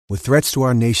With threats to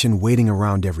our nation waiting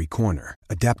around every corner,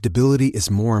 adaptability is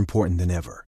more important than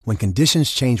ever. When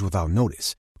conditions change without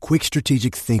notice, quick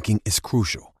strategic thinking is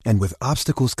crucial. And with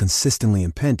obstacles consistently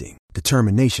impending,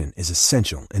 determination is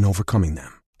essential in overcoming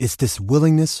them. It's this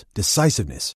willingness,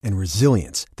 decisiveness, and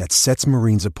resilience that sets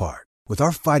Marines apart. With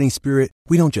our fighting spirit,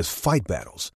 we don't just fight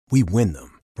battles, we win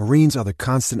them. Marines are the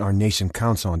constant our nation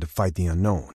counts on to fight the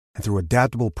unknown. And through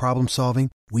adaptable problem solving,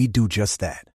 we do just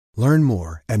that. Learn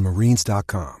more at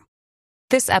marines.com.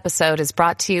 This episode is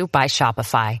brought to you by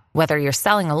Shopify. Whether you're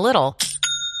selling a little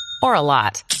or a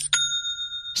lot,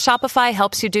 Shopify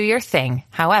helps you do your thing,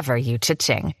 however you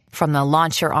cha-ching. From the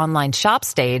launch your online shop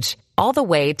stage, all the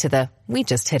way to the we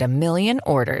just hit 1 million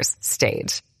orders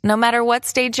stage. No matter what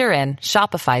stage you're in,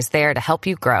 Shopify's there to help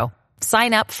you grow.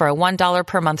 Sign up for a $1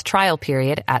 per month trial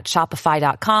period at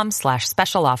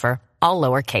shopify.com/special offer, all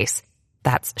lowercase.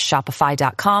 That's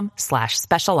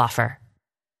shopify.com/special offer.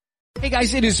 Hey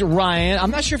guys, it is Ryan.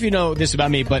 I'm not sure if you know this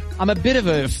about me, but I'm a bit of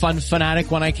a fun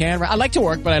fanatic when I can. I like to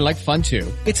work, but I like fun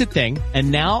too. It's a thing. And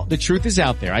now the truth is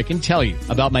out there. I can tell you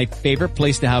about my favorite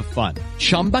place to have fun.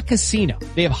 Chumba Casino.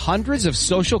 They have hundreds of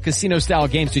social casino style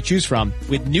games to choose from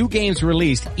with new games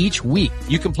released each week.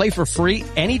 You can play for free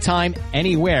anytime,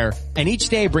 anywhere. And each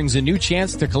day brings a new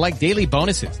chance to collect daily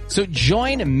bonuses. So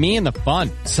join me in the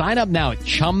fun. Sign up now at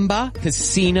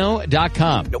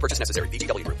ChumbaCasino.com. No purchase necessary.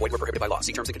 VGW Group. Void where prohibited by law.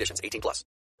 See terms and conditions. 18+.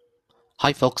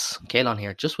 Hi folks, Caelan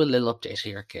here. Just with a little update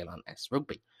here at Caelan S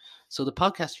Rugby. So the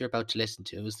podcast you're about to listen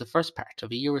to is the first part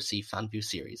of a URC Fanview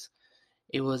series.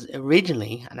 It was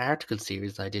originally an article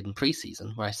series that I did in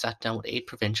pre-season where I sat down with 8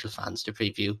 provincial fans to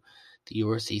preview the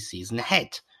URC season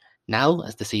ahead. Now,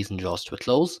 as the season draws to a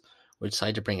close, we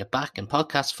decided to bring it back in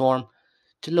podcast form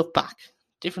to look back.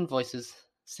 Different voices,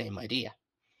 same idea.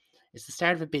 It's the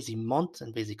start of a busy month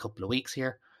and busy couple of weeks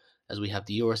here as we have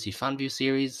the URC Fanview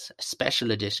series, a special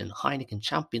edition Heineken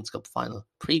Champions Cup final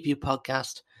preview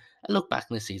podcast, a look back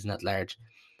in the season at large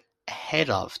ahead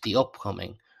of the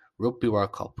upcoming Rugby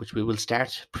World Cup, which we will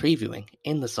start previewing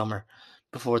in the summer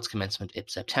before its commencement in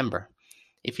September.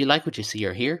 If you like what you see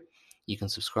or hear, you can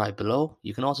subscribe below.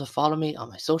 You can also follow me on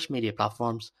my social media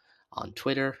platforms, on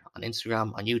Twitter, on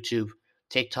Instagram, on YouTube,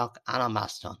 TikTok, and on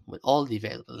Mastodon, with all the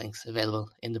available links available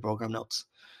in the program notes.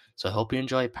 So I hope you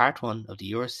enjoy part 1 of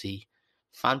the URC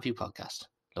Fanview podcast,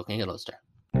 looking at Ulster.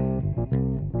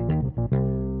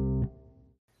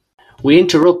 We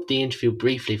interrupt the interview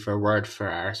briefly for a word for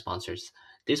our sponsors.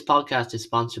 This podcast is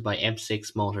sponsored by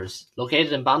M6 Motors.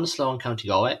 Located in Ballinasloe in County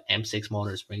Galway, M6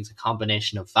 Motors brings a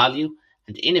combination of value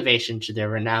and innovation to their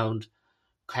renowned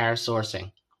car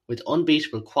sourcing, with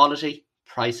unbeatable quality,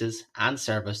 prices and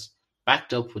service,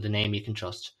 backed up with a name you can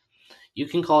trust. You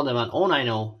can call them on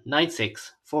 090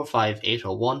 96 45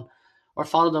 801 or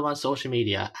follow them on social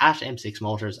media at M6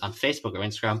 Motors on Facebook or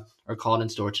Instagram, or call in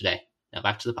store today. Now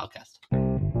back to the podcast.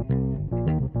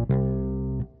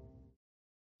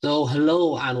 So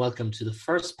hello and welcome to the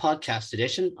first podcast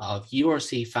edition of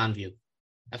URC Fanview,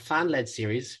 a fan-led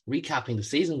series recapping the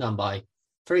season gone by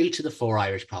for each of the 4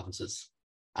 Irish provinces.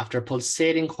 After a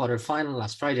pulsating quarter-final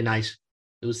last Friday night,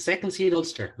 it was second seed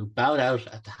Ulster who bowed out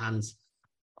at the hands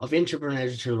of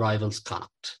interprovincial rivals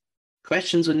Connacht.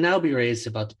 Questions would now be raised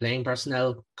about the playing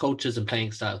personnel, coaches and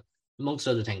playing style, amongst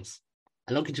other things.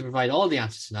 And looking to provide all the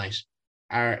answers tonight,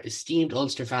 our esteemed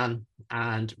Ulster fan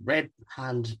and Red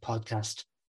Hand podcast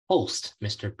host,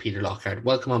 Mr. Peter Lockhart.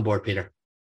 Welcome on board, Peter.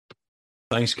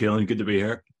 Thanks, Caelan. Good to be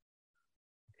here.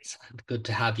 It's good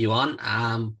to have you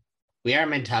on. We are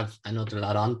meant to have another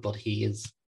lad on, but he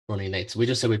is running late. So we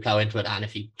just said we plough into it, and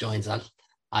if he joins,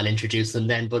 I'll introduce him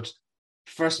then. But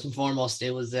first and foremost,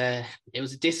 it was a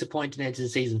disappointing end to the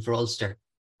season for Ulster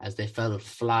as they fell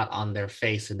flat on their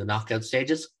face in the knockout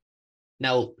stages.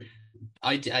 Now,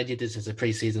 I did this as a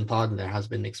pre-season pod, and there has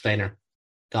been an explainer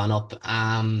gone up.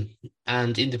 And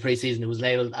in the pre-season, it was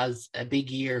labelled as a big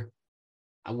year.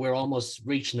 And we're almost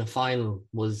reaching a final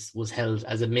was held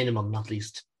as a minimum, not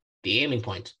least the aiming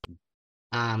point.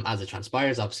 As it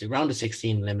transpires, obviously, round of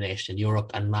 16 elimination in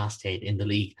Europe and Mass 8 in the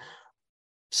league.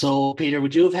 So, Peter,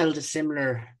 would you have held a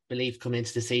similar belief coming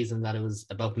into the season that it was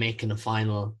about making a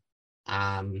final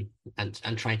and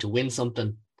trying to win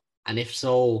something? And if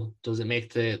so, does it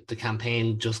make the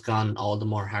campaign just gone all the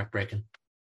more heartbreaking?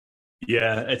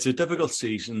 Yeah, it's a difficult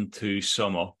season to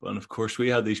sum up. And of course, we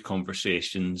had these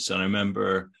conversations. And I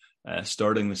remember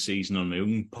starting the season on my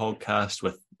own podcast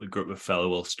with a group of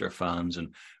fellow Ulster fans,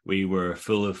 and we were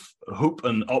full of hope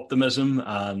and optimism.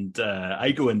 And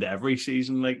I go into every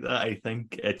season like that. I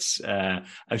think it's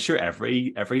I'm sure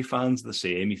every fan's the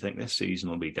same. You think this season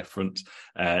will be different.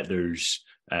 There's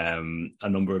a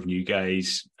number of new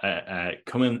guys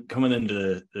coming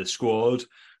into the squad,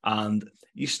 and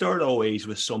you start always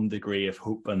with some degree of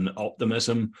hope and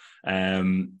optimism.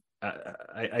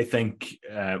 I think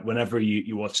whenever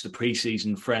you watch the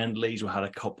pre-season friendlies, we had a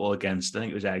couple against, I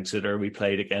think it was Exeter we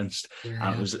played against,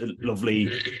 and it was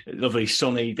lovely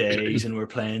sunny days, and we're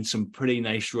playing some pretty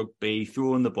nice rugby,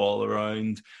 throwing the ball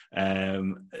around.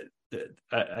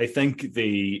 I think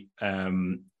the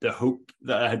hope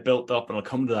that I had built up, and I'll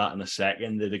come to that in a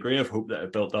second, the degree of hope that I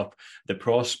built up, the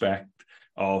prospect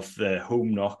of the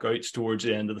home knockouts towards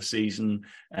the end of the season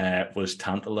was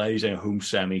tantalising. A home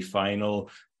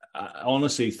semi-final, I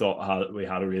honestly thought we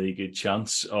had a really good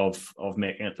chance of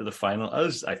making it to the final,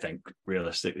 as I think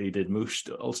realistically did most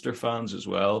Ulster fans as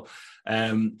well.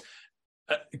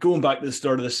 Going back to the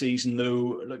start of the season,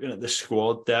 though, looking at the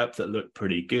squad depth, it looked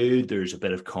pretty good. There's a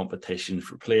bit of competition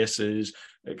for places,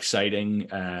 exciting,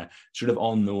 sort of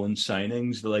unknown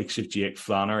signings, the likes of Jake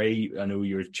Flannery. I know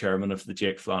you're chairman of the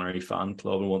Jake Flannery fan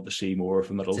club and want to see more of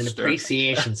him at Ulster. It's an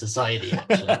appreciation society,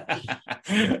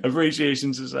 actually.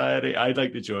 Appreciation society. I'd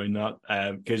like to join that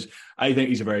because I think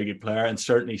he's a very good player, and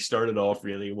certainly started off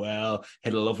really well,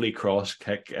 hit a lovely cross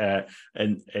kick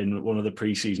in one of the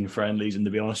pre-season friendlies, and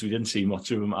to be honest, we didn't see much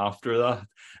of him after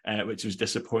that, which was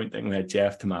disappointing. We had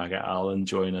Jeff Tamaga Allen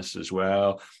join us as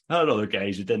well. I had other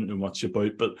guys who didn't know much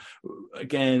about, but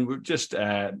again, we're just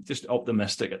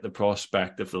optimistic at the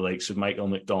prospect of the likes of Michael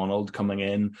McDonald coming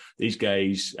in. These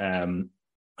guys, the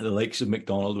likes of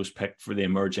McDonald was picked for the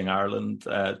Emerging Ireland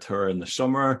tour in the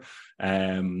summer.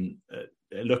 It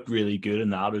looked really good in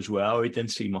that as well. We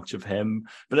didn't see much of him,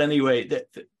 but anyway,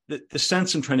 the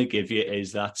sense I'm trying to give you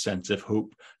is that sense of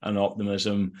hope and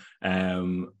optimism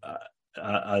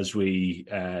as we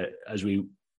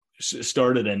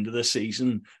started into the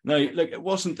season. Now, it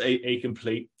wasn't a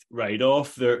complete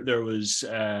write-off. There was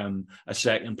a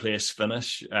second place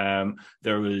finish.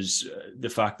 There was the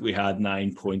fact that we had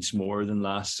 9 points more than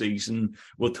last season.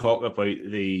 We'll talk about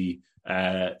the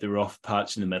rough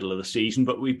patch in the middle of the season,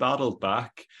 but we battled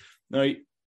back. Now,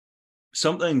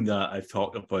 something that I've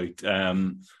talked about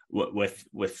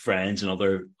with friends and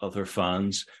other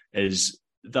fans is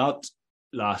that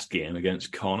last game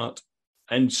against Connacht.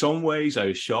 In some ways, I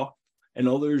was shocked. In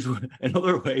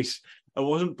other ways, I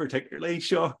wasn't particularly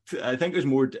shocked. I think it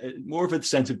was more of a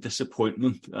sense of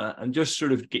disappointment and just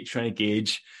sort of trying to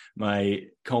gauge my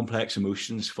complex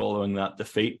emotions following that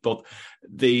defeat. But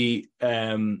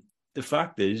the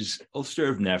fact is, Ulster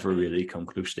have never really come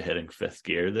close to hitting fifth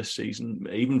gear this season,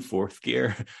 even fourth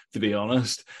gear, to be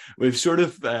honest. We've sort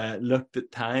of looked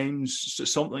at times,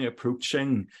 something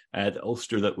approaching the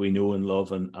Ulster that we know and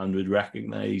love and would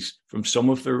recognise from some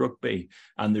of their rugby,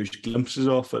 and there's glimpses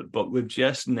of it, but we've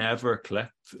just never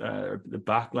clicked. The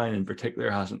backline in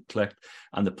particular hasn't clicked,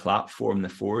 and the platform the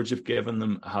forwards have given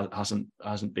them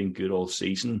hasn't been good all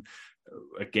season.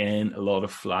 Again, a lot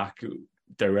of flack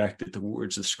directed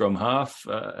towards the scrum half,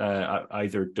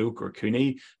 either Doak or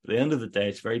Cooney. But at the end of the day,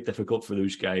 it's very difficult for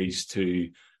those guys to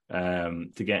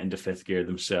get into fifth gear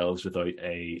themselves without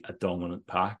a dominant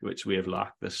pack, which we have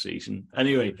lacked this season.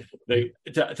 Anyway,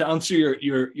 to answer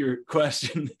your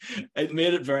question, it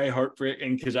made it very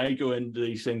heartbreaking because I go into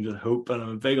these things with hope, and I'm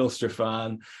a big Ulster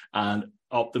fan and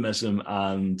optimism,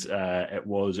 and it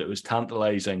was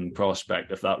tantalising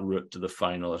prospect of that route to the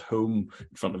final at home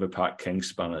in front of a packed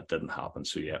Kingspan. It didn't happen,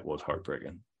 so yeah, it was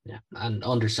heartbreaking. Yeah, and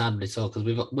understandably so,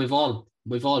 because we've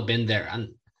all been there.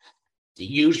 And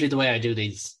usually the way I do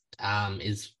these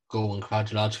is go in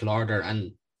chronological order,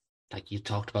 and like you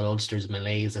talked about Ulster's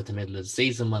malaise at the middle of the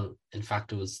season. Well, in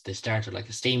fact, they started like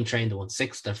a steam train. They won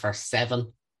 6 of their first 7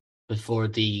 before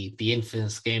the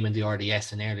infamous game in the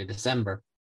RDS in early December.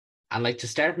 And like, to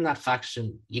start in that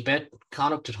faction, you bet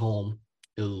Connacht at home,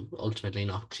 who ultimately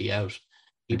knocked you out.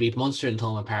 You beat Munster in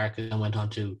Thomond Park and went on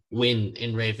to win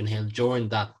in Ravenhill during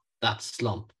that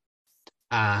slump.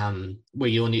 Where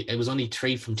it was only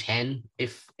 3 from 10,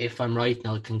 if I'm right.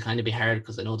 Now it can kind of be hard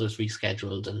because I know there's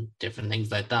rescheduled and different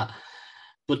things like that.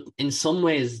 But in some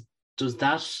ways, does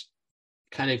that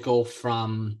kind of go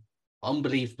from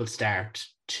unbelievable start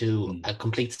to a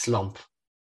complete slump?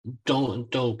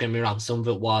 Don't get me wrong, some of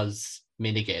it was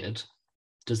mitigated.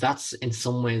 Does that in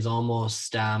some ways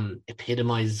almost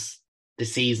epitomise the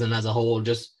season as a whole?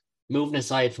 Just moving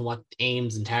aside from what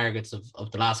aims and targets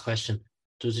of the last question,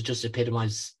 does it just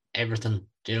epitomise everything,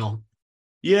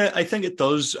 Yeah, I think it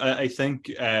does. I think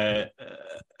it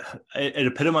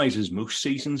epitomises most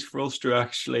seasons for Ulster,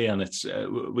 actually, and it's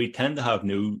we tend to have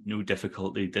no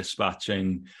difficulty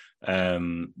dispatching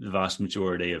the vast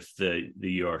majority of the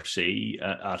URC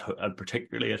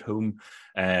particularly at home,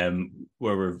 where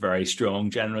we're very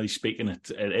strong. Generally speaking,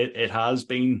 it has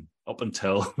been up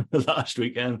until last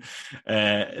weekend.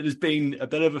 It has been a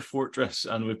bit of a fortress,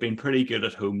 and we've been pretty good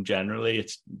at home generally.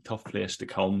 It's a tough place to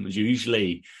come.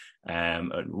 Usually.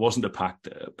 It wasn't a packed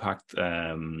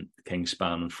Kingspan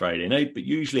on Friday night, but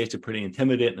usually it's a pretty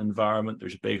intimidating environment.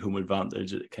 There's a big home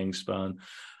advantage at the Kingspan,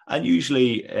 and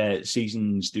usually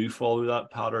seasons do follow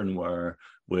that pattern where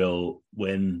we'll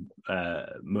win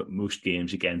most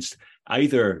games against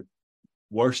either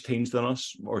worse teams than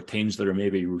us or teams that are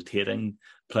maybe rotating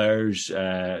players,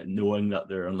 knowing that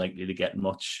they're unlikely to get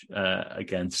much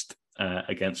against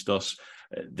us.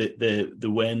 The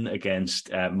win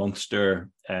against Munster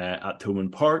at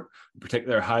Thomond Park, in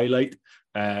particular highlight.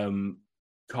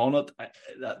 Connacht,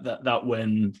 that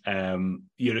win,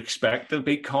 you'd expect to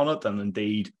beat Connacht, and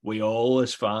indeed we all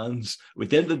as fans, we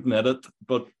didn't admit it,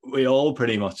 but we all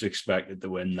pretty much expected to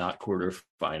win that quarter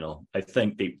final. I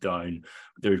think deep down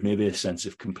there's maybe a sense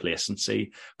of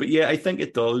complacency, but yeah, I think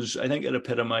it does. I think it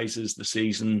epitomises the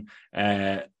season.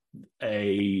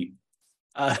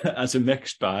 As a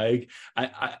mixed bag.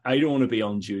 I don't want to be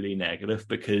unduly negative,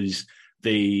 because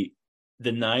the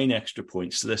 9 extra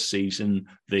points this season,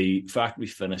 the fact we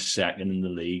finished second in the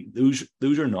league,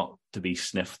 those are not to be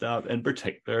sniffed at, in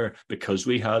particular because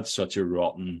we had such a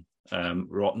rotten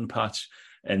patch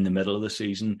in the middle of the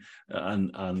season,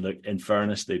 and like, in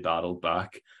fairness, they battled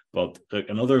back. But like,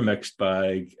 another mixed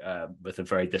bag with a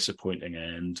very disappointing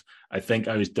end. I think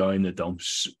I was down the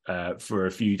dumps for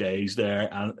a few days there,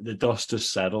 and the dust has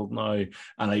settled now, and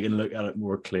I can look at it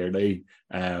more clearly.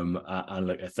 And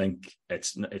like, I think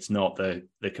it's not the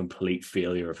complete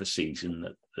failure of a season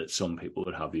that some people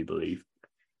would have you believe.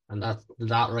 And that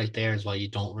right there is why you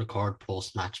don't record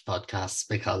post-match podcasts,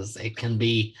 because it can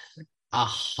be a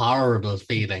horrible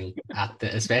feeling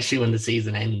especially when the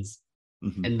season ends.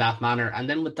 Mm-hmm. In that manner. And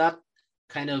then with that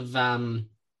kind of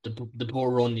the poor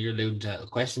run you're alluding to,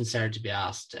 questions started to be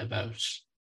asked about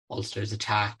Ulster's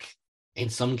attack. In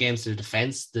some games, their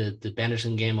defence, the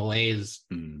Benetton game away is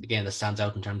the game that stands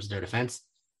out in terms of their defence.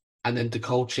 And then the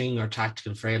coaching or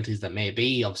tactical frailties that may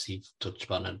be, obviously you've touched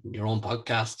upon it in your own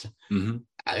podcast. Mm-hmm.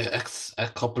 A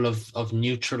couple of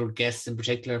neutral guests in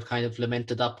particular have kind of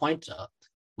lamented that point.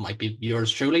 Might be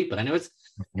yours truly, but anyways.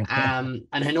 And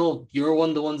I know you're one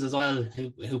of the ones as well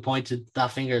who pointed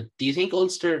that finger. Do you think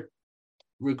Ulster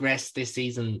regressed this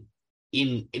season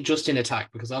in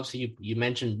attack? Because obviously you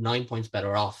mentioned 9 points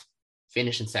better off,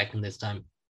 finishing second this time.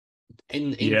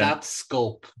 In that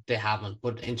scope, they haven't.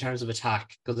 But in terms of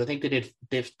attack, because I think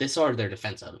they sorted their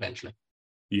defence out eventually.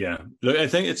 Yeah, look, I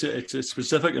think it's a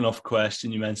specific enough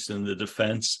question. You mentioned the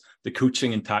defence, the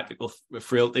coaching and tactical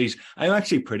frailties. I'm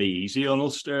actually pretty easy on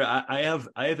Ulster. I have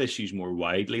issues more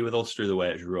widely with Ulster, the way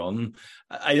it's run.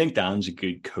 I think Dan's a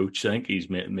good coach. I think he's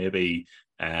maybe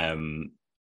come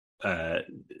to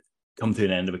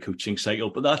an end of a coaching cycle,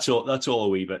 but that's all a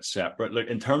wee bit separate. Look,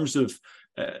 in terms of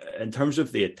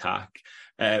the attack,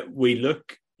 we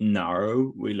look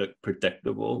narrow, we look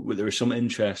predictable. There were some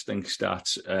interesting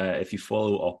stats. If you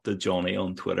follow up to Johnny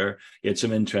on Twitter, he had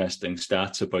some interesting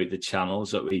stats about the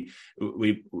channels that we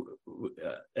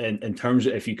in terms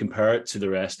of, if you compare it to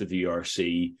the rest of the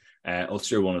URC,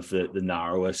 Ulster one of the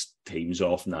narrowest teams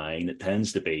off 9. It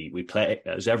tends to be, we play,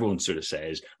 as everyone sort of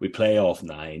says, we play off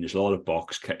 9. There's a lot of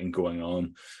box kicking going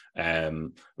on,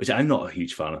 which I'm not a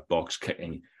huge fan of box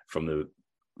kicking from the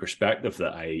perspective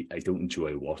that I don't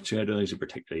enjoy watching. I don't think it's a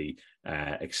particularly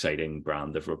exciting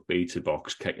brand of rugby, to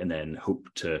box kick and then hope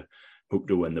to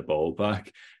win the ball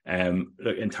back.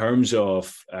 Look, in terms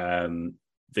of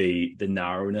the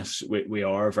narrowness, we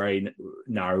are a very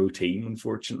narrow team,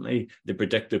 unfortunately. The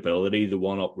predictability, the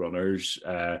one-up runners,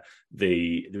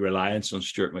 the reliance on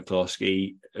Stuart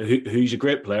McCloskey, who's a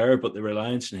great player, but the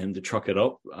reliance on him to truck it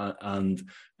up and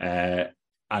get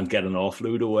an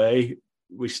offload away,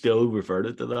 we still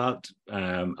reverted to that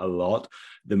a lot.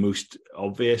 The most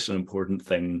obvious and important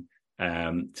thing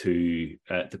to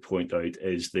point out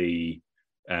is the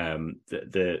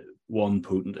one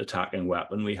potent attacking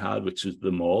weapon we had, which is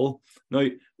the maul. Now,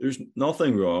 there's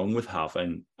nothing wrong with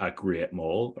having a great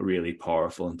maul, a really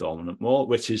powerful and dominant maul,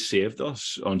 which has saved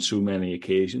us on so many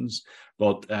occasions.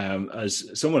 But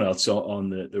as someone else on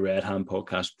the Red Hand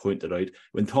podcast pointed out,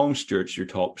 when Tom Stewart's your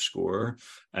top scorer,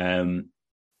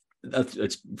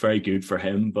 it's very good for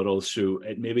him, but also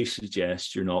it maybe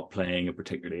suggests you're not playing a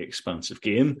particularly expansive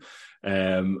game.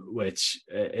 which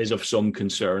is of some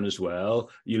concern as well.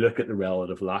 You look at the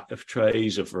relative lack of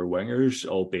tries of our wingers,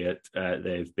 albeit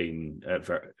they've been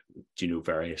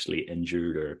variously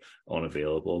injured or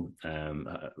unavailable,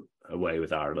 away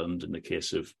with Ireland in the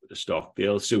case of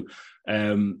Stockdale. So,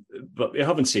 but we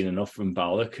haven't seen enough from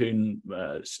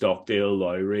Balakoon, Stockdale,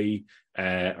 Lowry,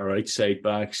 our outside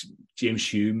backs. James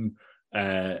Hume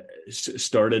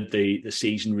started the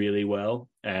season really well,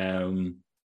 and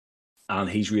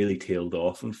he's really tailed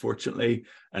off, unfortunately.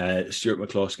 Stuart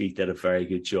McCloskey did a very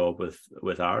good job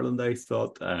with Ireland, I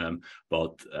thought,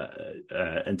 but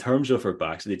in terms of our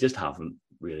backs, they just haven't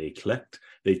really clicked.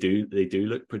 They do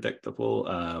look predictable,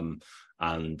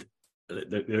 and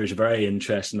there's a very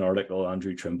interesting article.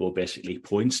 Andrew Trimble basically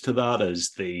points to that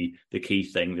as the key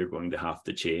thing they're going to have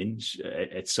to change.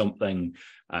 It's something,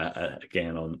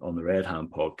 again, on the Red Hand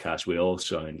podcast, we all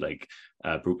sound like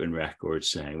broken records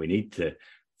saying we need to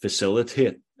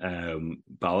facilitate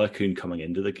Balakoon coming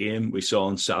into the game. We saw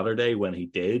on Saturday when he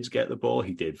did get the ball,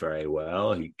 he did very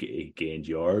well. He gained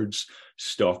yards.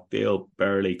 Stockdale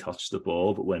barely touched the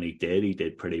ball, but when he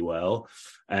did pretty well.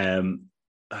 And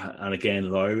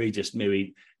again, Lowry just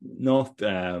maybe not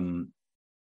playing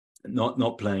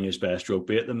his best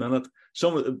rugby at the minute.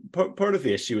 Some of part of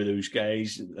the issue with those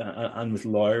guys and with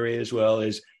Lowry as well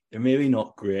is they're maybe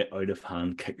not great out of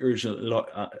hand kickers.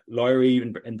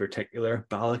 Lowry in particular,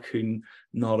 Balakoon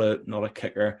not a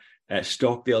kicker.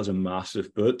 Stockdale's a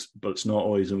massive boot, but it's not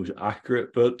always the most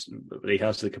accurate boot. But he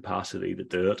has the capacity to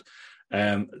do it.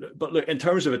 But look, in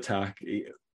terms of attack,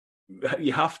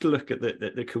 you have to look at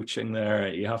the coaching there.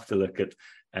 You have to look at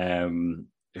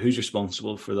who's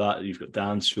responsible for that. You've got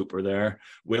Dan Super there.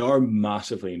 We are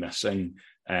massively missing,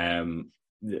 as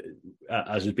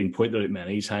has been pointed out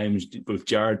many times, both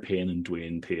Jared Payne and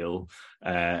Dwayne Peel,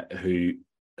 who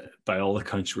by all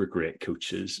accounts were great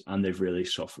coaches, and they've really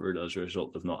suffered as a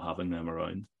result of not having them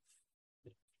around.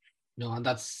 No, and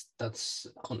that's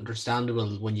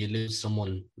understandable when you lose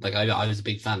someone. Like I was a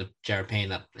big fan of Jared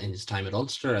Payne in his time at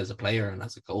Ulster as a player and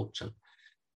as a coach, and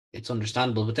it's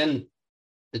understandable. But then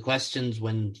the questions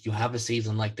when you have a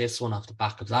season like this one off the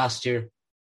back of last year,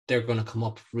 they're going to come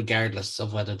up regardless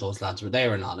of whether those lads were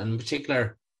there or not. And in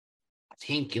particular, I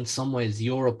think in some ways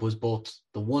Europe was both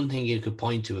the one thing you could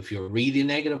point to if you're really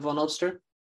negative on Ulster.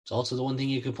 It's also the one thing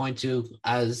you could point to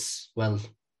as, well,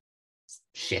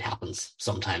 shit happens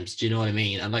sometimes. Do you know what I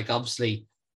mean? And like, obviously,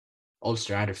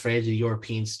 Ulster aren't afraid of the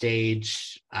European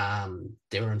stage.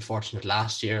 They were unfortunate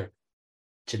last year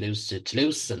to lose to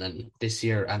Toulouse, and then this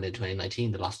year and in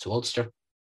 2019 they lost to Ulster.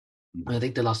 And I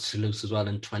think they lost to Toulouse as well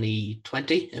in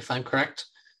 2020, if I'm correct.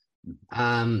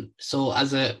 So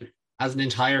as an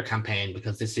entire campaign,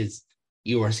 because this is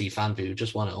URC Fanview,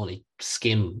 just want to only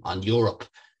skim on Europe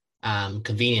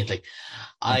conveniently.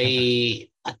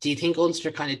 Do you think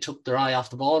Ulster kind of took their eye off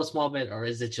the ball a small bit, or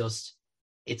is it just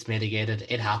it's mitigated,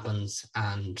 it happens,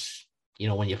 and you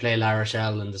know when you play La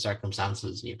Rochelle in the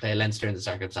circumstances and you play Leinster in the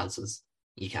circumstances,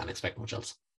 you can't expect much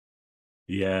else?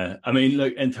 Yeah, I mean,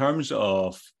 look, in terms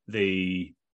of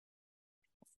the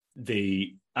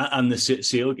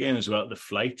sail game as well, the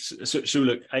flights. So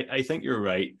look, I think you're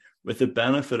right. With the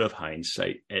benefit of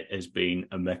hindsight, it has been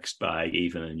a mixed bag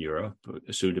even in Europe.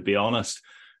 So to be honest,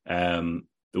 the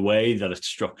way that it's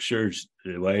structured,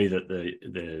 the way that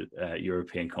the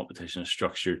European competition is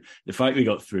structured, the fact we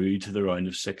got through to the round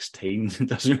of 16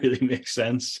 doesn't really make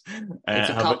sense. It's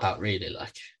a cop-out, really,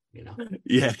 like, you know.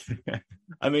 Yeah.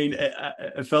 I mean,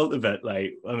 it felt a bit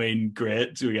like, I mean,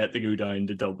 great, so we get to go down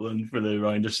to Dublin for the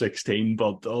round of 16,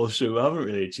 but also we haven't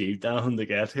really achieved anything to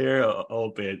get here,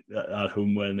 albeit at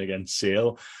home win against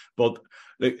Sale. But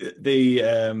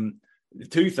the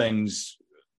two things,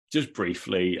 just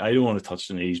briefly, I don't want to touch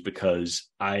on these because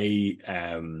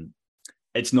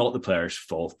it's not the player's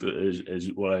fault,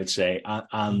 is what I'd say.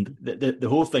 And the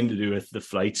whole thing to do with the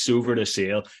flights over to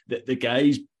Sale, the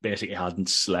guys basically hadn't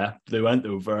slept. They went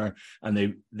over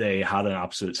and they had an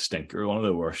absolute stinker, one of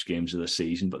the worst games of the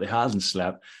season, but they hadn't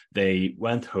slept. They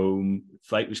went home,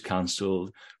 flight was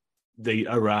cancelled. They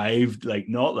arrived like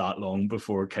not that long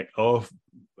before kick-off.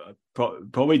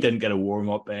 Probably didn't get a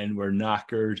warm-up in, were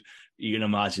knackered. You can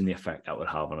imagine the effect that would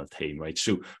have on a team, right?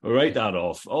 So we'll write that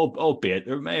off, albeit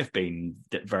there may have been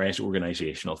various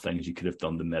organisational things you could have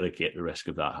done to mitigate the risk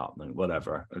of that happening,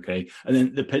 whatever, okay? And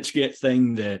then the Pitchgate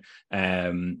thing, the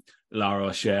La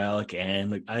Rochelle,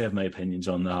 again, like I have my opinions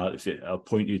on that. I'll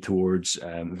point you towards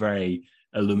a very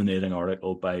illuminating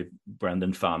article by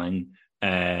Brendan Fanning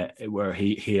where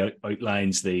he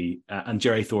outlines and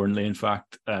Jerry Thornley, in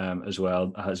fact, as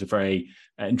well, has a very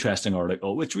interesting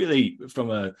article, which really, from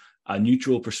a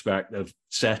neutral perspective,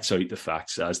 sets out the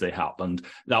facts as they happened.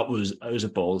 It was a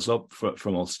balls up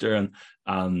from Ulster,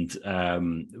 and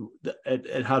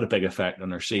it had a big effect on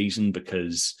their season,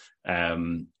 because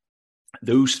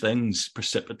those things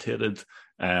precipitated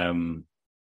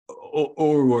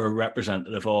or were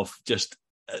representative of just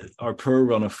our poor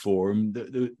run of form.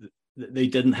 They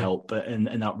didn't help in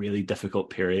that really difficult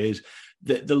period.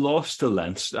 The loss to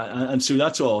Leinster, and so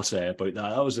that's all I'll say about that.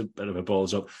 That was a bit of a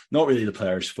balls up. Not really the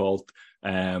players' fault.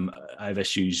 I have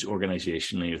issues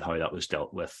organisationally with how that was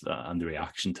dealt with and the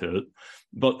reaction to it.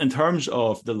 But in terms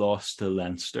of the loss to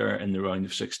Leinster in the round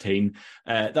of 16,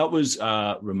 that was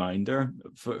a reminder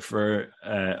for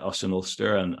us in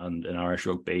Ulster and in Irish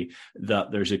rugby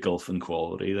that there's a gulf in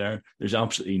quality there. There's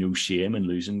absolutely no shame in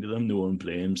losing to them. No one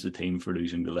blames the team for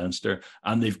losing to Leinster.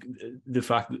 And the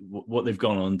fact that what they've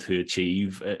gone on to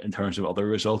achieve in terms of other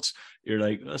results, you're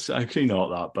like, that's actually not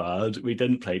that bad. We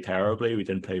didn't play terribly. We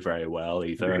didn't play very well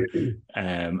either.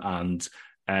 And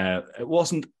it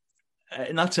wasn't,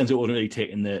 in that sense, it wasn't really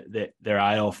taking their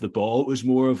eye off the ball. It was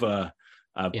more of a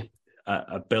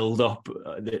build-up.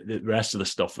 The rest of the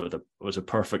stuff was a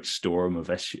perfect storm of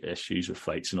issues with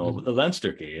fights and all. But the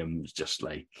Leinster game was just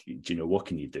like, what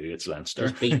can you do? It's Leinster.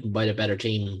 Just beaten by the better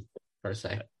team, per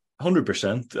se.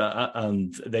 100%,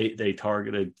 and they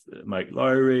targeted Mike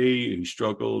Lowry, who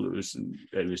struggled.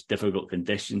 It was difficult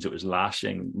conditions. It was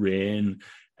lashing rain.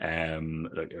 There's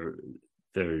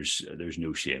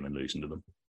no shame in losing to them.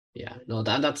 Yeah, no,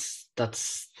 that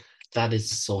is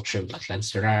so true. Like,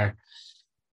 Leinster are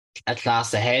a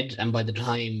class ahead, and by the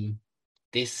time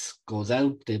this goes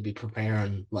out, they'll be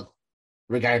preparing. Well,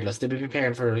 regardless, they'll be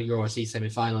preparing for URC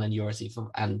semi-final and URC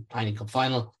and Heineken Cup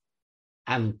final.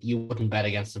 And you wouldn't bet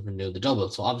against them from doing the double.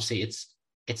 So obviously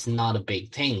it's not a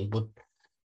big thing. But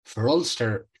for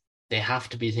Ulster, they have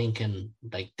to be thinking,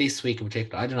 like, this week in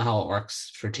particular. I don't know how it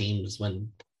works for teams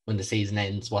when the season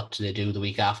ends. What do they do the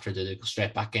week after? Do they go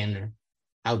straight back in, or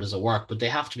how does it work? But they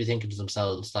have to be thinking to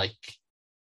themselves, like,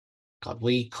 God,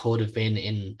 we could have been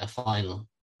in a final,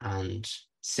 and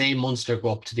say Munster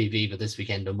go up to the Aviva this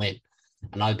weekend and win,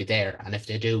 and I'll be there. And if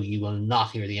they do, you will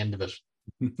not hear the end of it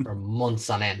for months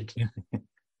on end.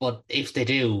 But if they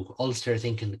do, Ulster are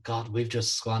thinking, God, we've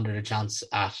just squandered a chance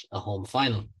at a home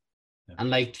final. Yeah. And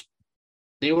like,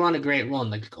 they were on a great run.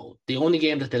 Like, the only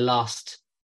game that they lost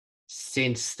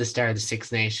since the start of the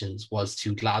Six Nations was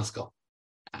to Glasgow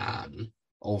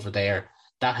over there.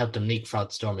 That helped them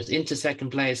leapfrog Stormers into second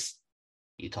place.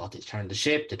 You thought they turned the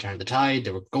ship, they turned the tide.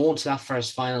 They were going to that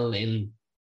first final in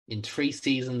 3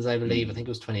 seasons, I believe. I think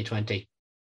it was 2020.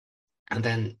 And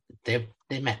then they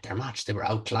met their match. They were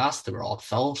outclassed. They were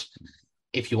outfought.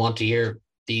 If you want to hear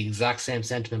the exact same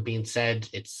sentiment being said,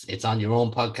 it's on your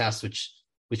own podcast,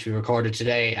 which we recorded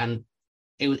today. And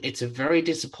it's a very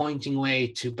disappointing way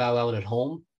to bow out at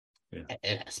home,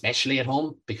 especially at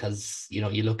home, because,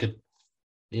 you look at,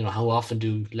 how often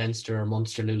do Leinster or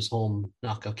Munster lose home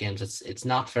knockout games? It's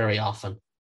not very often.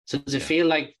 So does it feel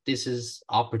like this is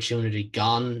opportunity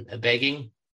gone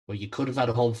begging, where you could have had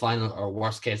a home final, or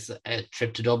worst case, a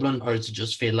trip to Dublin? Or does it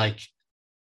just feel like,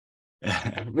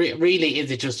 really, is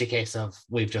it just a case of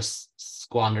we've just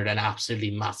squandered an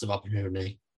absolutely massive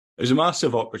opportunity? It was a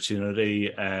massive opportunity.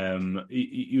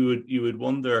 You would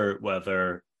wonder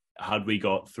whether, had we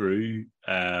got through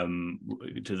to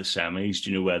the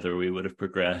semis, whether we would have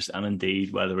progressed, and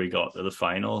indeed whether we got to the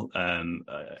final. I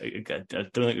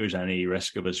don't think there was any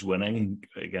risk of us winning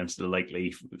against the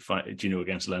likely,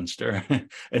 against Leinster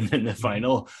in the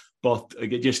final. But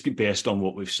just based on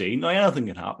what we've seen, now anything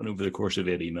can happen over the course of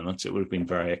 80 minutes. It would have been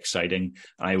very exciting.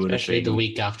 Especially the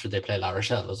week after they play La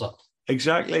Rochelle as well.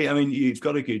 Exactly. I mean, you've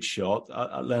got a good shot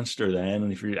at Leinster then,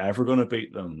 and if you're ever going to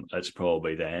beat them, it's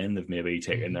probably then. They've maybe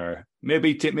taken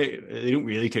they don't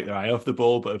really take their eye off the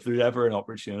ball, but if there's ever an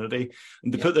opportunity,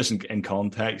 and to put this in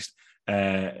context,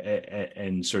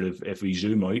 and sort of if we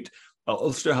zoom out,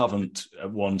 Ulster haven't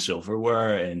won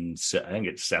silverware in, I think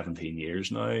it's 17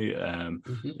 years now.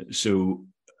 So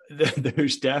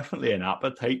there's definitely an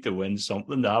appetite to win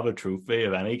something, to have a trophy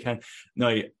of any kind.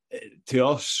 Now, to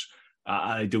us,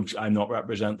 I'm not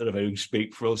representative. I don't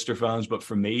speak for Ulster fans, but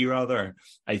for me, rather,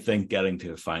 I think getting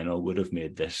to a final would have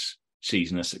made this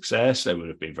season a success. I would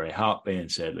have been very happy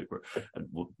and said, look,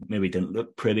 we maybe didn't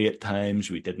look pretty at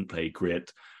times. We didn't play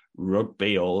great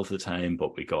rugby all of the time,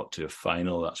 but we got to a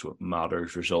final. That's what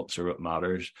matters. Results are what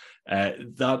matters.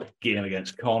 That game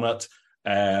against Connacht,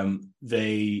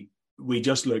 we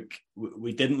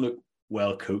didn't look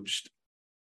well coached.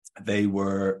 They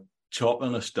were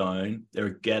chopping us down. They were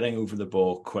getting over the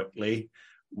ball quickly.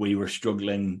 We were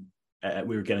struggling.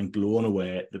 We were getting blown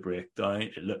away at the breakdown.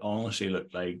 It honestly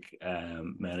looked like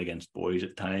men against boys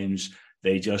at times.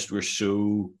 They just were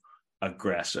so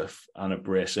aggressive and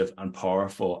abrasive and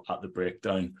powerful at the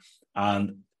breakdown.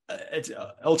 And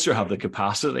Ulster have the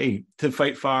capacity to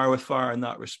fight fire with fire in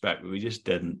that respect, but we just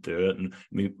didn't do it. And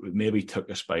we maybe took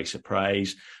us by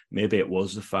surprise. Maybe it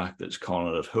was the fact that it's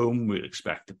Connacht at home. We'd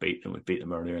expect to beat them. We beat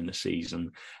them earlier in the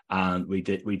season. And we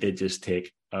did just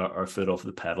take our foot off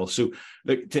the pedal. So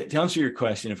look, to answer your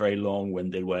question in a very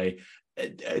long-winded way,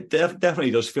 it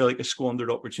definitely does feel like a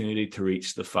squandered opportunity to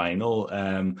reach the final.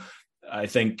 I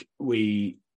think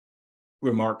we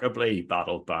remarkably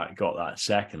battled back, got that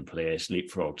second place,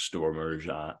 leapfrogged Stormers,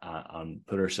 and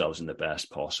put ourselves in the best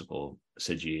possible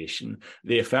situation.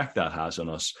 The effect that has on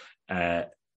us,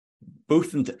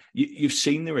 both you've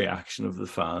seen the reaction of the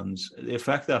fans, the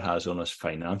effect that has on us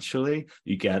financially.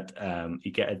 You get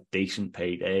a decent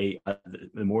payday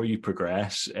the more you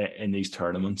progress in these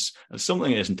tournaments. It's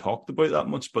something that isn't talked about that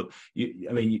much, but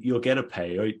you'll get a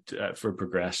payout for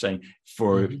progressing.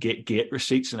 For gate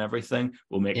receipts and everything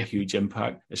will make a huge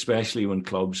impact, especially when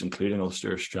clubs, including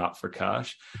Ulster, are strapped for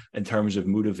cash. In terms of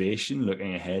motivation,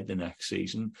 looking ahead the next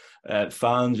season,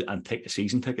 fans and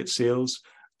season ticket sales.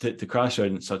 To crash out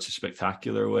in such a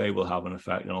spectacular way will have an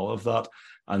effect on all of that.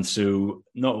 And so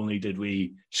not only did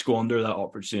we squander that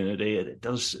opportunity, it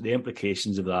does, the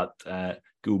implications of that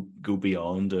go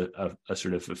beyond a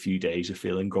sort of a few days of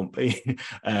feeling grumpy.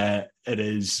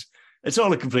 It's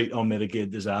not a complete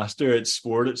unmitigated disaster. It's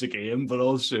sport, it's a game, but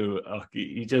also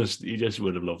you just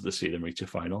would have loved to see them reach a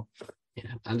final.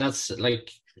 Yeah, and that's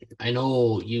like, I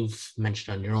know you've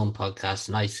mentioned on your own podcast,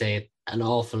 and I say it an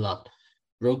awful lot.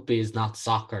 Rugby is not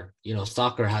soccer. You know,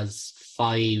 soccer has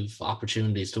 5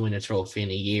 opportunities to win a trophy in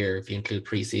a year if you include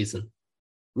pre-season.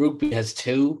 Rugby has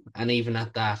 2, and even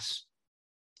at that,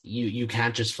 you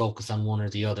can't just focus on one or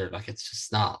the other. Like, it's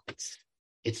just not.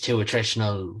 It's too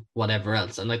attritional, whatever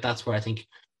else. And like, that's where I think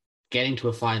getting to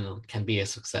a final can be a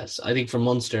success. I think for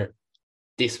Munster,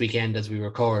 this weekend as we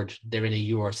record, they're in a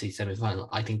URC semi-final.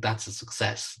 I think that's a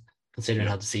success, considering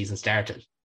how the season started.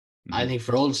 I think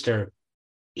for Ulster,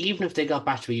 even if they got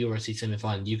back to a URC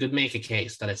semi-final, you could make a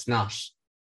case that it's not,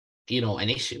 an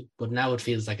issue. But now it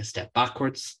feels like a step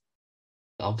backwards.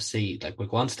 Obviously, like, we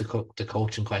want the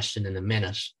coaching question in a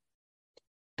minute.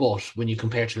 But when you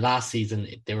compare to last season,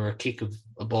 they were a kick of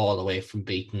a ball away from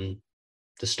beating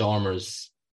the Stormers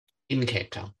in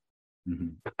Cape Town.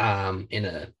 In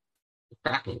a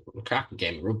cracking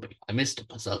game of rugby. I missed it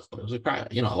myself, but it was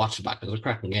I watched it back. It was a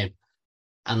cracking game.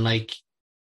 And like,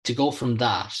 to go from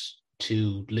that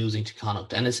to losing to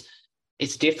Connacht, and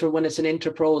it's different when it's an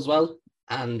Interpro as well,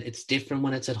 and it's different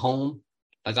when it's at home.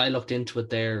 Like, I looked into it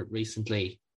there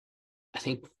recently. I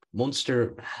think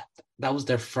Munster, that was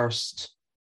their first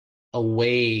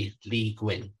away league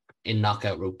win in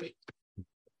knockout rugby,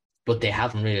 but they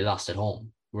haven't really lost at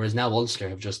home. Whereas now Ulster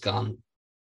have just gone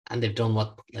and they've done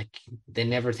what, like, they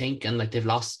never think, and like, they've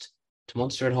lost to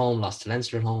Munster at home, lost to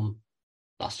Leinster at home,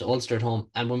 lost to Ulster at home.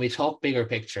 And when we talk bigger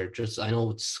picture, I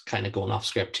know it's kind of going off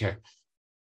script here.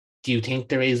 Do you think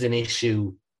there is an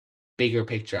issue, bigger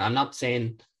picture? I'm not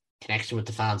saying connection with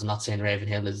the fans. I'm not saying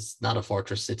Ravenhill is not a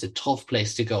fortress. It's a tough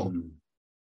place to go.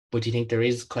 But do you think there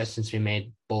is questions to be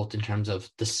made, both in terms of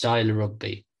the style of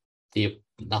rugby,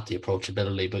 not the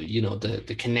approachability, but,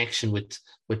 the connection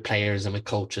with players and with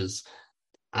coaches,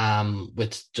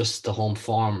 with just the home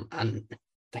form? And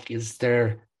like, is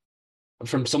there,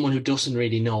 from someone who doesn't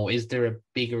really know, is there a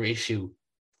bigger issue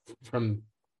from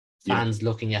fans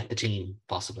looking at the team,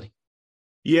 possibly?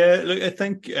 Yeah, look, I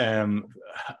think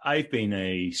I've been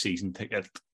a season ticket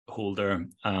holder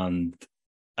and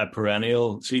a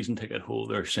perennial season ticket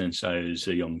holder since I was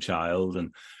a young child,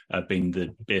 and I've been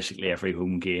to basically every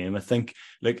home game. I think,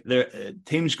 like,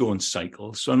 teams go in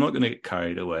cycles, so I'm not going to get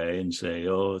carried away and say,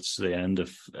 "Oh, it's the end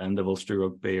of Ulster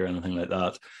rugby" or anything like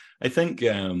that. I think,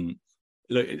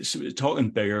 look, talking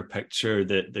bigger picture,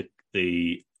 the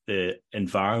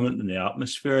environment and the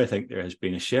atmosphere, I think there has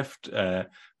been a shift,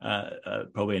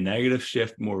 probably a negative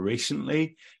shift more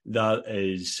recently. That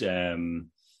is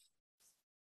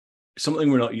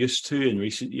something we're not used to in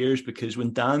recent years, because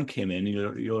when Dan came in,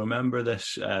 you'll remember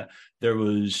this, there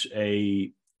was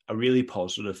a really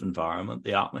positive environment.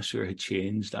 The atmosphere had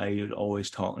changed. I was always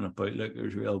talking about, look,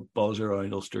 there's real buzz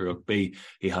around Ulster rugby.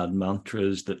 He had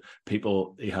mantras that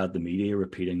he had the media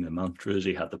repeating the mantras.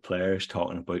 He had the players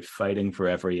talking about fighting for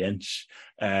every inch.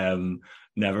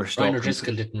 Never stopped. Brian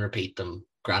O'Driscoll didn't repeat them,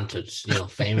 granted,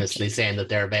 famously saying that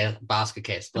they're a basket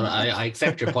case. But I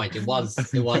accept your point. It was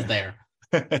there.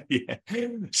 Yeah.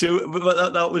 So,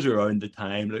 but that was around the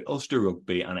time like Ulster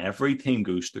Rugby, and every team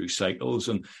goes through cycles,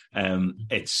 and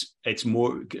it's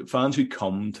more fans who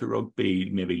come to rugby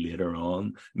maybe later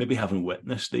on maybe haven't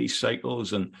witnessed these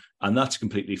cycles, and that's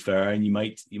completely fair. And you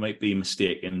might be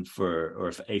mistaken for, or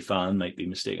if a fan might be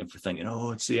mistaken for thinking,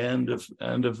 oh, it's the end of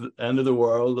the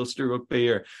world, Ulster Rugby,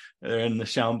 or they're in the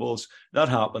shambles. That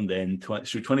happened in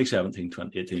 2017,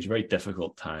 2018. It's a very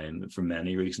difficult time for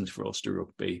many reasons for Ulster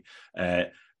Rugby.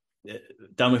 Dan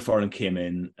McFarlane came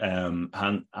in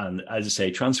and as I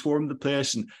say, transformed the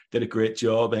place and did a great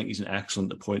job. I think he's an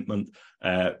excellent appointment.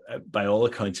 By all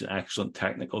accounts, an excellent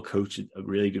technical coach, a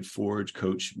really good forwards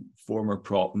coach, former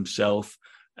prop himself.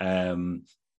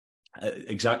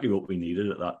 Exactly what we needed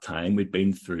at that time. We'd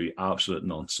been through absolute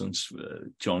nonsense.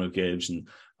 John O'Gibbs and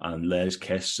Les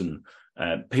Kiss and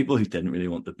people who didn't really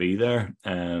want to be there.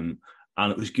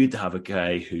 And it was good to have a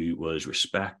guy who was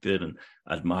respected and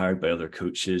admired by other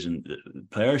coaches, and the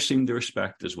players seemed to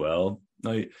respect as well.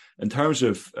 Now, in terms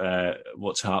of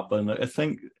what's happened, I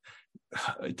think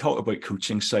I talk about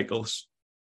coaching cycles.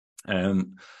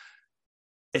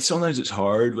 Sometimes it's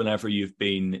hard whenever you've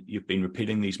been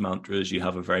repeating these mantras. You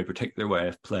have a very particular way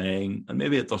of playing, and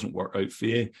maybe it doesn't work out for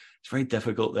you. It's very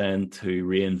difficult then to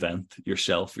reinvent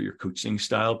yourself or your coaching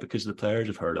style because the players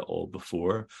have heard it all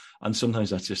before, and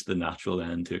sometimes that's just the natural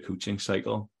end to a coaching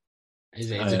cycle.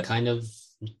 Is it kind of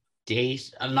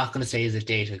date? I'm not going to say is it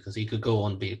data, because he could go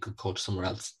on and be a good coach somewhere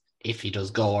else if he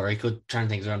does go, or he could turn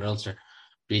things around at Ulster.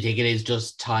 Do you think it is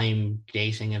just time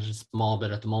dating it a small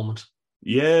bit at the moment?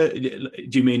 Yeah, do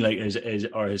you mean like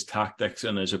his tactics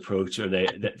and his approach, or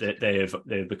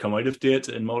they've become out of date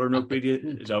in modern rugby?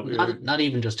 Is that not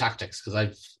even just tactics,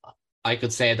 because I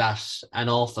could say that an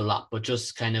awful lot, but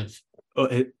just kind of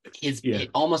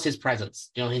almost his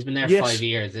presence. You know, he's been there 5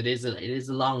 years. It is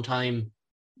a long time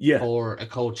for a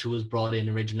coach who was brought in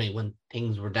originally when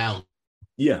things were down.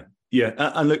 Yeah,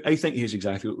 and look, I think he's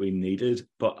exactly what we needed.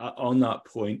 But on that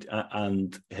point,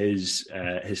 and his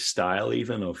style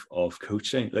even of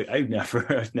coaching, like I've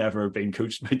never been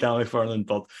coached by Dan McFarlane,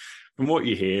 but from what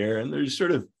you hear, and there's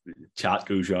sort of chat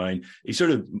goes around,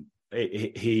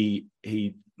 he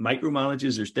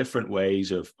micromanages. There's different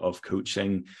ways of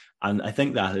coaching, and I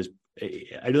think that is.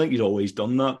 I don't think he's always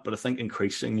done that, but I think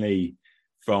increasingly,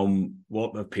 from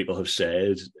what people have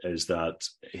said, is that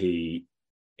he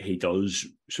does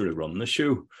sort of run the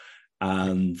show,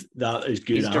 and that is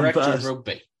good. He's director of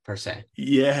rugby per se.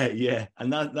 Yeah,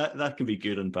 and that can be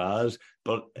good and bad.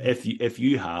 But if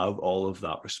you have all of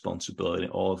that responsibility,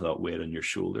 all of that weight on your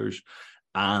shoulders,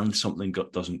 and something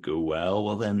doesn't go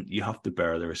well, then you have to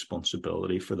bear the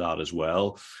responsibility for that as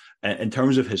well. In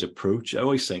terms of his approach, I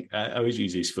always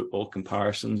use these football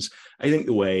comparisons. I think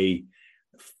the way,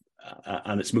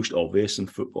 and it's most obvious in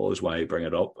football is why I bring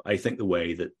it up, I think the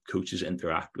way that coaches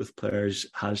interact with players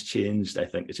has changed. I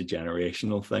think it's a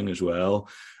generational thing as well.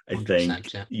 I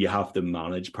think you have to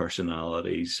manage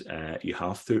personalities. You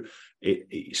have to,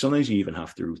 sometimes you even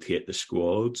have to rotate the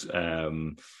squads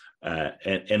in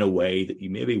a way that you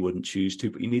maybe wouldn't choose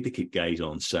to, but you need to keep guys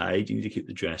on side. You need to keep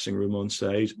the dressing room on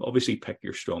side. Obviously pick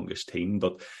your strongest team,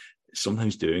 but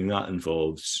sometimes doing that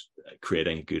involves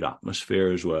creating a good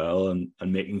atmosphere as well, and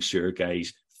making sure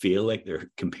guys feel like they're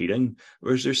competing.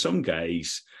 Whereas there's some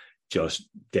guys just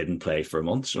didn't play for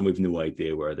months and we've no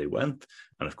idea where they went.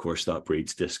 And of course that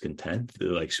breeds discontent. The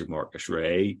likes of Marcus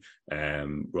Ray,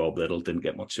 Rob Little didn't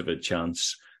get much of a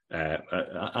chance.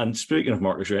 And speaking of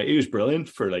Marcus Ray, he was brilliant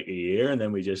for like a year, and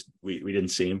then we didn't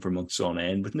see him for months on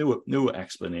end with no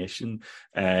explanation.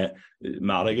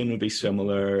 Madigan would be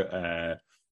similar.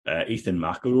 Ethan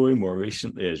McElroy more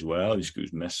recently as well, he just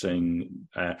goes missing.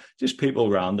 Just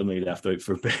people randomly left out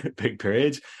for big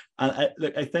periods. And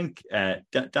I think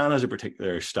Dan has a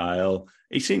particular style.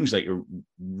 He seems like a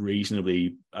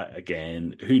reasonably,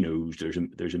 again, who knows?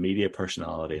 There's a media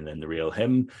personality and then the real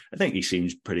him. I think he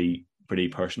seems pretty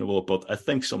personable, but I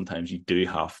think sometimes you do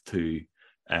have to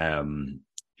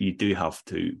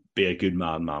be a good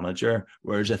man manager,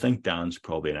 whereas I think Dan's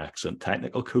probably an excellent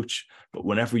technical coach. But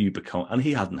whenever you become, and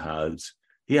he hadn't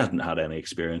had any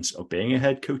experience of being a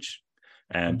head coach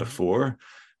before,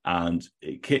 and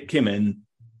it came in,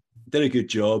 did a good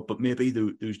job, but maybe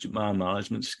those man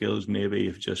management skills maybe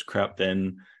have just crept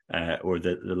in, or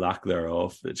the lack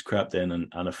thereof, it's crept in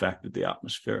and affected the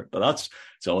atmosphere. But that's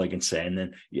all I can say. And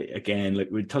then again, like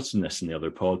we touched on this in the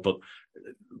other pod, but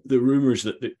the rumours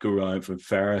that go around from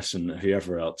Ferris and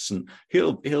whoever else, and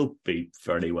he'll be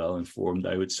fairly well informed,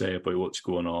 I would say, about what's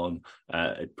going on.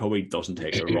 It probably doesn't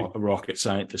take a rocket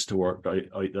scientist to work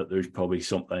out that there's probably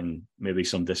something, maybe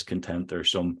some discontent or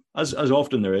some, as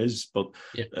often there is, but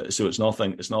so it's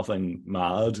nothing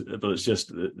mad, but it's just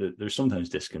that there's sometimes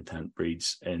discontent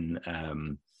breeds in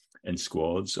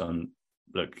squads, and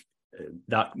look,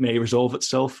 that may resolve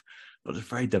itself. But it's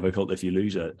very difficult if you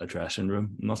lose a dressing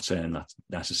room. I'm not saying that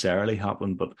necessarily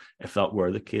happened, but if that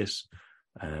were the case,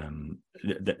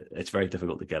 it's very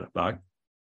difficult to get it back.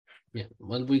 Yeah,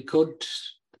 well, we could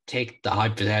take the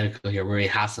hypothetical here where it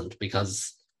hasn't,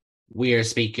 because we are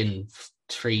speaking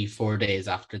 3-4 days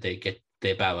after they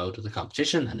bow out of the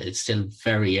competition, and it's still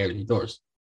very early doors.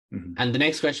 Mm-hmm. And the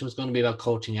next question was going to be about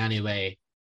coaching anyway.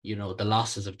 You know, the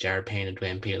losses of Jared Payne and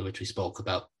Dwayne Peel, which we spoke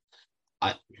about.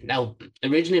 Now,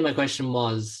 originally my question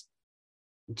was,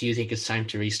 do you think it's time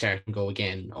to restart and go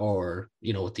again, or,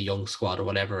 you know, with the young squad or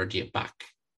whatever, or do you back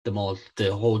them all,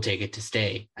 the whole ticket to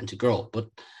stay and to grow? But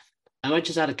I might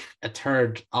just add a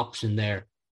third option there,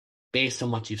 based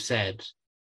on what you've said.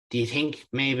 Do you think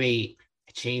maybe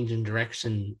a change in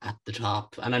direction at the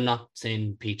top, and I'm not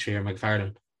saying Petrie or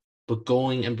McFarlane, but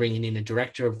going and bringing in a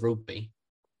director of rugby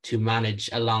to manage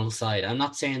alongside? I'm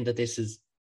not saying that this is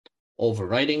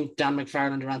overriding Dan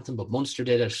McFarlane or anything, but Munster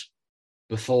did it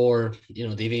before. You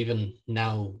know, they've even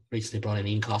now recently brought in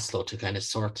Ian Costello to kind of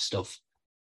sort stuff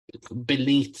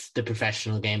beneath the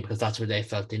professional game, because that's where they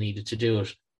felt they needed to do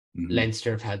it. Mm-hmm. Leinster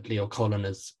have had Leo Cullen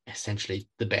as essentially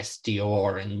the best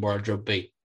DOR in world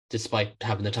rugby, despite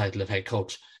having the title of head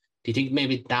coach. Do you think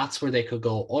maybe that's where they could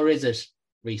go, or is it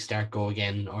restart, go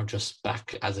again, or just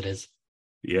back as it is?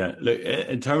 Yeah, look,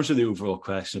 in terms of the overall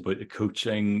question about the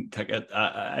coaching ticket,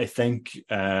 I think,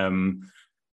 again,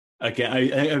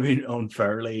 I've been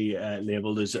unfairly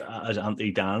labelled as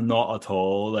anti-Dan, not at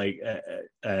all. Like,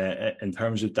 in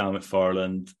terms of Dan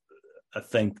McFarland, I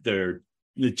think they're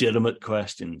legitimate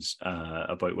questions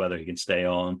about whether he can stay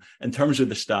on. In terms of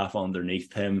the staff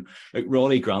underneath him, like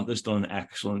Roddy Grant has done an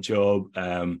excellent job.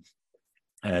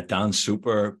 Dan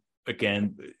Super,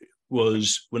 again,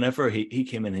 was, whenever he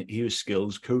came in, he was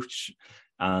skills coach,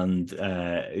 and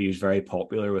he was very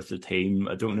popular with the team.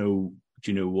 I don't know,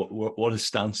 do you know what his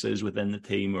stance is within the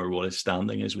team, or what his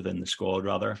standing is within the squad,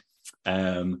 rather?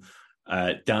 Dan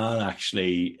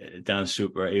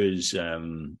Super, he was,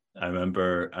 I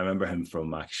remember him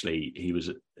from, actually, he was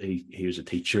a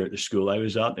teacher at the school I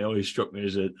was at. He always struck me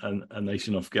as a nice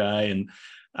enough guy, and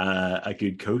a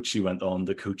good coach. He went on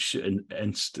to coach in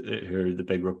the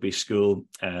big rugby school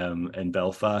in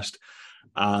Belfast.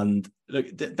 And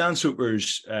look, Dan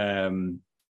Super's there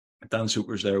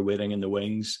waiting in the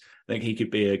wings. I think he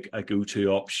could be a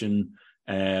go-to option.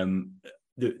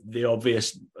 The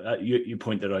obvious, you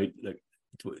pointed out, like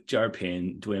Jared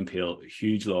Payne, Dwayne Peel,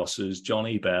 huge losses.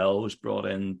 Johnny Bell was brought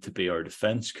in to be our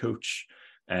defence coach.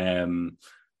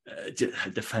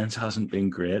 Defence hasn't been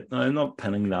great. Now, I'm not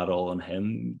pinning that all on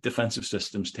him. Defensive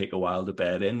systems take a while to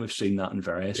bed in. We've seen that in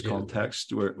various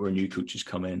contexts where new coaches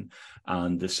come in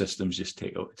and the systems just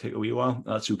take a wee while.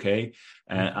 That's okay.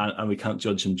 And we can't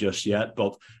judge him just yet,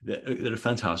 but the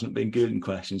defence hasn't been good, and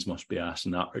questions must be asked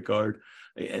in that regard.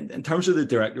 In terms of the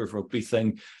director of rugby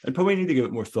thing, I probably need to give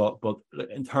it more thought, but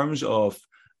in terms of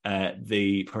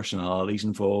the personalities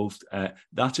involved,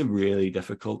 that's a really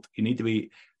difficult. You need to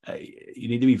be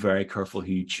very careful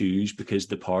who you choose, because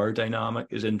the power dynamic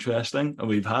is interesting. And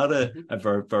we've had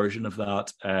a version of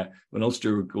that when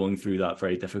Ulster were going through that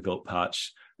very difficult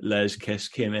patch. Les Kiss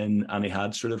came in and he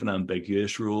had sort of an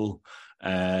ambiguous role.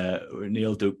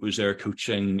 Neil Duke was there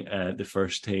coaching the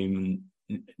first team.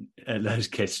 Les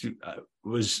Kiss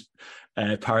was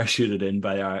parachuted in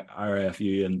by our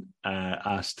RFU and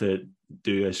asked to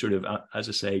do a sort of, as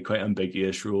I say, quite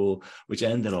ambiguous role, which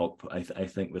ended up, I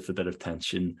think, with a bit of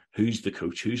tension. Who's the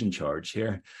coach? Who's in charge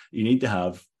here? You need to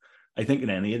have, I think in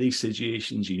any of these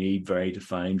situations, you need very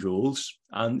defined roles.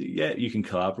 And yeah, you can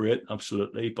collaborate,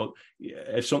 absolutely. But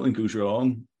if something goes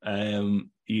wrong,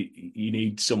 you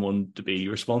need someone to be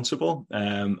responsible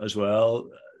as well.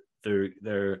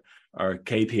 There are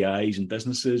KPIs in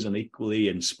businesses, and equally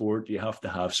in sport, you have to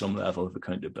have some level of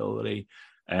accountability.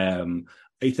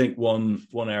 I think one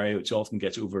area which often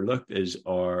gets overlooked is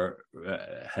our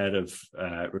head of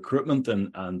recruitment,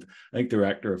 and I think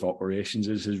director of operations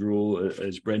is his role,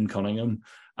 is Bryn Cunningham.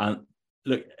 And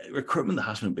look, recruitment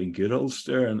hasn't been good,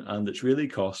 Ulster, and it's really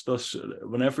cost us.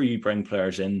 Whenever you bring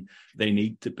players in, they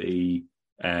need to be,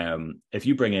 if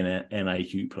you bring in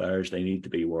NIQ players, they need to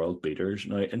be world beaters.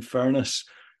 Now, in fairness,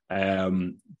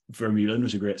 Vermeulen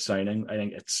was a great signing. I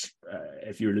think it's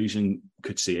if you're losing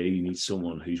Coetzee, you need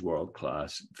someone who's world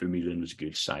class. Vermeulen was a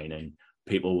good signing.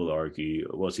 People will argue,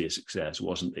 was he a success?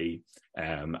 Wasn't he?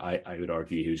 I would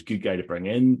argue he was a good guy to bring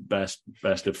in, best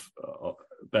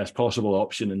possible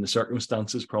option in the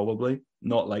circumstances, probably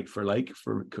not like for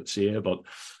Coetzee, but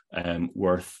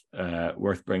worth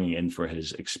bringing in for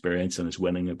his experience and his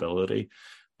winning ability.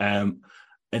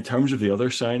 In terms of the other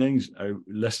signings, I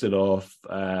listed off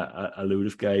a load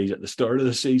of guys at the start of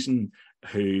the season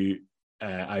who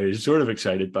I was sort of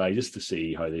excited by just to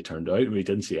see how they turned out. We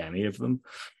didn't see any of them,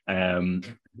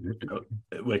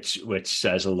 which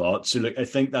says a lot. So look, I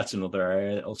think that's another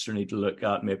area that Ulster need to look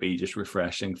at, maybe just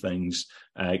refreshing things,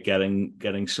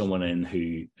 getting someone in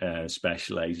who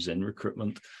specialises in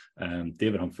recruitment.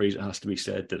 David Humphreys, it has to be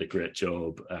said, did a great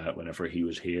job whenever he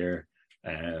was here.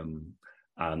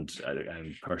 And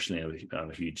I'm personally,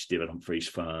 I'm a huge David Humphreys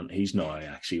fan. He's now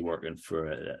actually working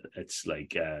for it's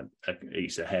like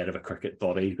he's the head of a cricket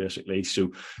body, basically. So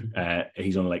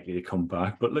he's unlikely to come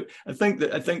back. But look, I think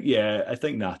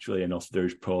naturally enough,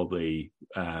 there's probably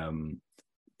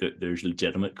there's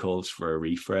legitimate calls for a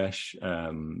refresh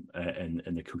in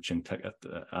the coaching ticket.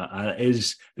 And it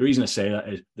is, the reason I say that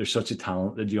is there's such a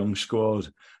talented young squad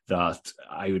that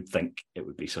I would think it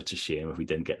would be such a shame if we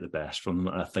didn't get the best from them.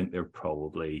 And I think they're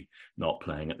probably not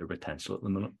playing at their potential at the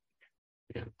minute.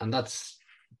 Yeah, and that's,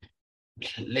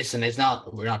 listen,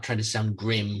 we're not trying to sound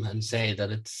grim and say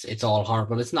that it's all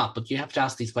horrible. It's not, but you have to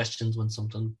ask these questions when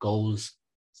something goes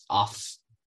off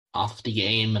the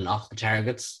game and off the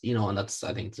targets, and that's,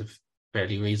 I think it's a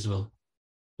fairly reasonable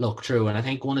look through. And I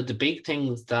think one of the big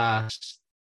questions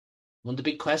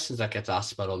that gets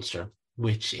asked about Ulster,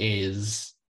 which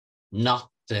is not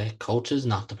the coaches,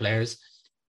 not the players,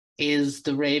 is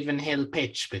the Ravenhill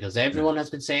pitch, because everyone has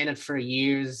been saying it for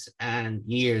years and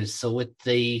years. So with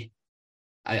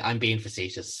I'm being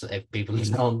facetious if people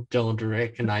don't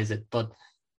recognise it, but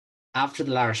after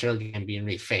the La Rochelle game being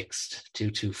refixed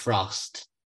due to frost,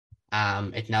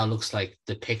 it now looks like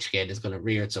the pitch gate is going to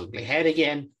rear its ugly head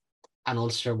again, and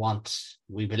Ulster want,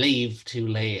 we believe, to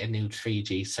lay a new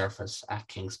 3G surface at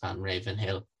Kingspan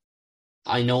Ravenhill.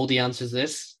 I know the answer to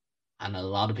this, and a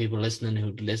lot of people listening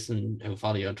who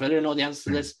follow you on Twitter know the answer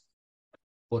to this,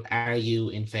 but are you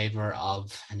in favour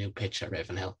of a new pitch at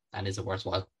Ravenhill, and is it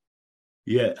worthwhile?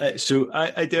 Yeah, so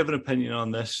I do have an opinion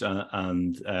on this,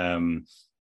 and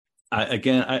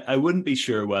I wouldn't be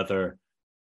sure whether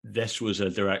this was a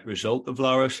direct result of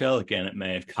La Rochelle. Again, it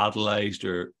may have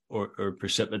catalysed or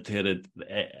precipitated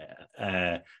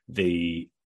the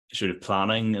sort of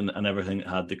planning and everything that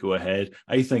had to go ahead.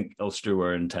 I think Ulster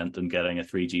were intent on getting a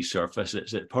 3G surface.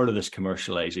 It's part of this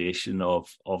commercialisation of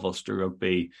Ulster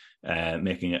rugby,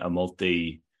 making it a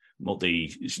multi-use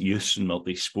and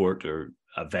multi-sport, or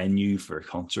a venue for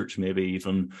concerts, maybe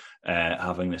even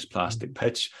having this plastic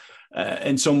pitch.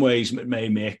 In some ways,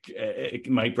 it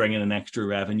might bring in an extra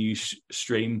revenue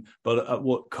stream, but at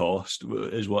what cost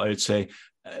is what I would say.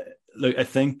 Look, I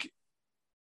think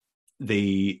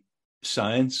the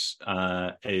science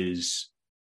is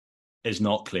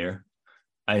not clear.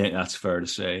 I think that's fair to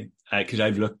say, because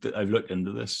I've looked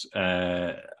into this,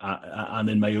 and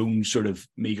in my own sort of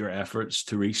meager efforts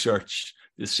to research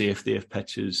the safety of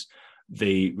pitches,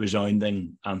 the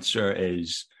resounding answer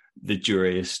is the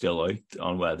jury is still out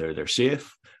on whether they're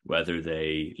safe, whether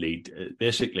they lead.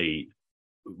 Basically,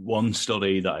 one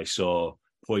study that I saw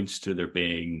points to there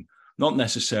being not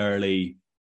necessarily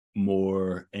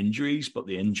more injuries, but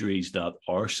the injuries that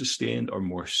are sustained are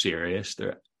more serious.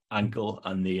 They're ankle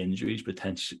and knee injuries,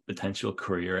 potential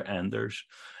career enders.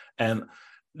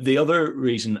 The other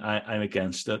reason I'm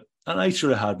against it, and I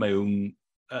sort of had my own,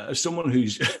 as someone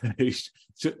who's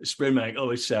sprained my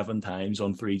ankle 7 times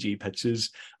on 3G pitches,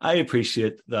 I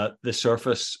appreciate that the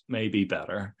surface may be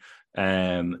better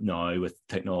now with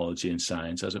technology and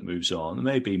science as it moves on. It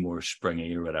may be more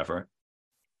springy or whatever.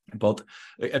 But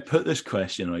I put this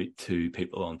question out to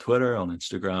people on Twitter, on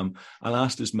Instagram, and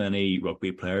asked as many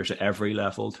rugby players at every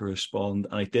level to respond.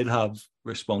 And I did have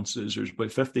responses. There's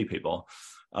about 50 people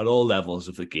at all levels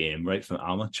of the game, right from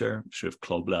amateur, sort of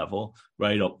club level,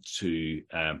 right up to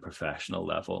professional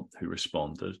level, who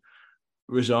responded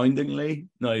resoundingly.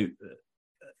 Now,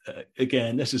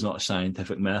 again, this is not a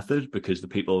scientific method, because the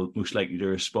people most likely to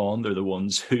respond are the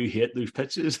ones who hate those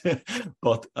pitches.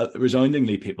 But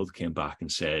resoundingly, people came back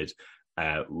and said,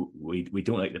 we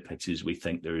don't like the pitches. We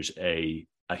think there's a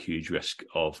huge risk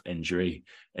of injury.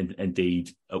 And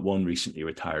indeed, one recently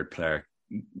retired player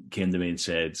came to me and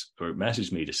said, or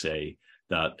messaged me to say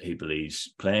that he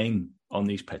believes playing on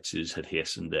these pitches had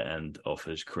hastened the end of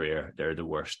his career. They're the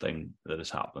worst thing that has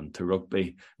happened to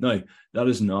rugby. Now, that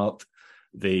is not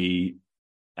the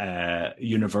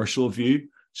universal view.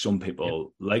 Some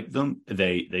people like them.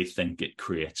 They think it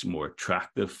creates more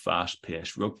attractive,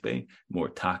 fast-paced rugby, more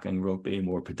attacking rugby,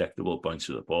 more predictable bounce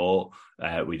of the ball.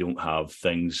 We don't have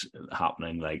things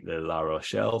happening like the La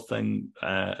Rochelle thing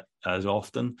as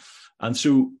often. And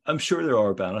so I'm sure there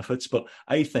are benefits, but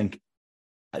I think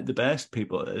the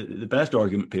best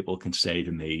argument people can say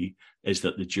to me is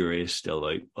that the jury is still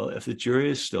out. Well, if the jury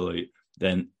is still out,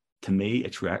 then to me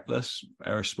it's reckless,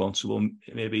 irresponsible,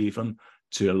 maybe even,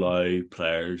 to allow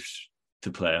players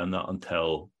to play on that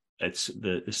until it's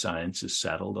the science is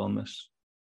settled on this.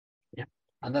 Yeah,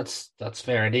 and that's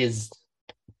fair. It is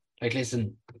like,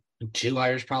 listen, 2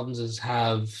 Irish provinces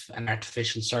have an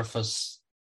artificial surface,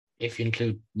 if you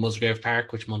include Musgrave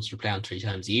Park, which Munster play on 3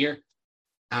 times a year.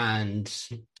 And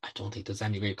I don't think there's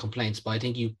any real complaints, but I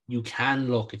think you can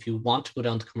look, if you want to go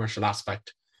down the commercial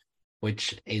aspect,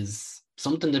 which is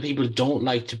something that people don't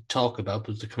like to talk about,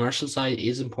 but the commercial side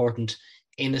is important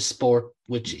in a sport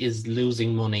which is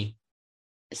losing money,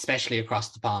 especially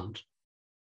across the pond.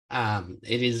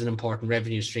 It is an important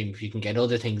revenue stream if you can get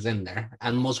other things in there.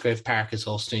 And Musgrave Park is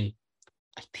hosting,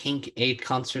 I think, 8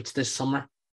 concerts this summer,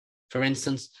 for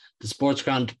instance. The sports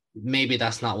ground, maybe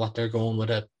that's not what they're going with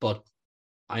it, but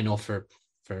I know for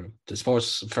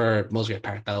Musgrave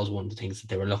Park, that was one of the things that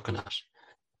they were looking at.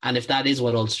 And if that is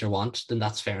what Ulster want, then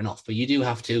that's fair enough. But you do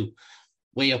have to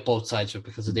weigh up both sides of it,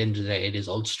 because at the end of the day, it is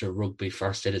Ulster rugby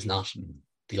first. It is not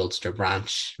the Ulster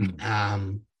branch.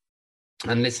 And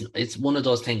listen, it's one of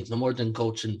those things, no more than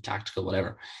coaching, tactical,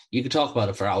 whatever. You could talk about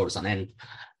it for hours on end.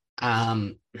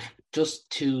 Just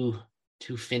to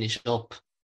finish up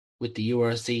with the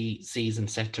URC season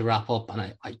set to wrap up,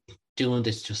 and I doing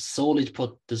this just solely to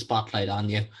put the spotlight on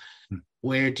you.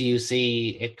 Where do you see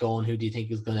it going? Who do you think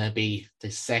is going to be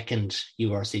the second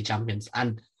URC champions?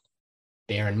 And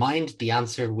bear in mind, the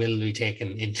answer will be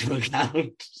taken into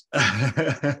account.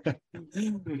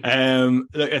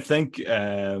 Look, I think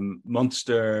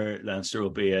Munster, Leinster will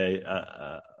be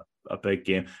a big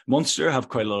game. Munster have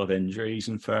quite a lot of injuries,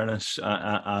 in fairness,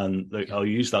 and look, I'll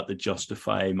use that to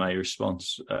justify my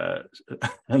response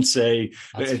and say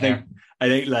I think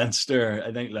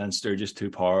Leinster are just too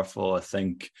powerful. I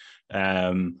think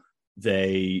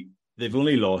they've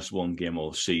only lost 1 game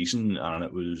all season, and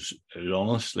it was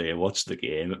honestly, what's the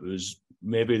game? It was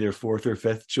maybe their 4th or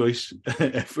 5th choice,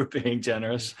 if we're being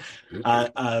generous. I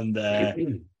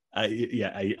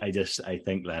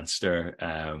think Leinster.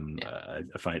 I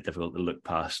find it difficult to look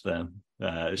past them.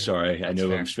 Sorry, I know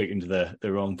fair. I'm speaking to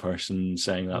the wrong person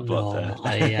saying that, but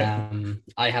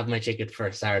I have my ticket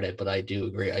for Saturday, but I do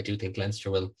agree. I do think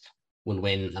Leinster will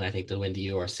win, and I think they'll win the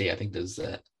URC. I think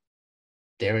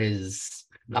there is,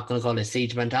 I'm not going to call it a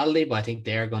siege mentality, but I think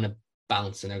they're going to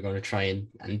bounce and they're going to try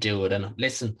and do it. And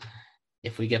listen,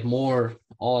 if we get more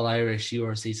all-Irish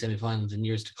URC semi-finals in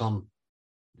years to come,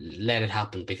 let it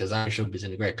happen, because Irish rugby is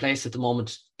in a great place at the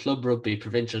moment. Club rugby,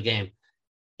 provincial game,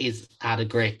 is at a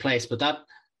great place. But that,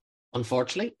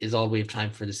 unfortunately, is all we have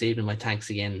time for this evening. My thanks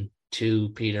again to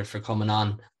Peter for coming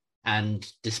on. And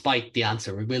despite the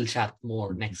answer, we will chat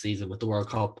more next season with the World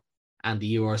Cup and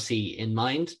the URC in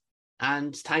mind.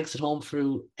 And thanks at home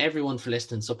for everyone for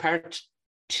listening. So part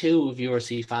 2 of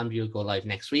URC Fanview will go live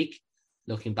next week,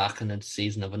 looking back on the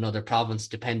season of another province,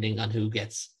 depending on who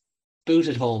gets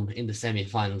booted home in the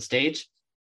semi-final stage.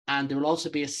 And there will also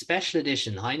be a special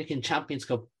edition Heineken Champions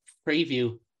Cup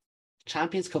final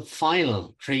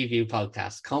preview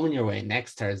podcast coming your way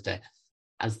next Thursday,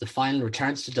 as the final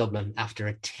returns to Dublin after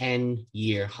a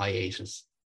 10-year hiatus.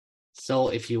 So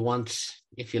if you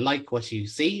like what you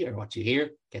see or what you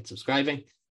hear, get subscribing,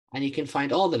 and you can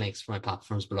find all the links for my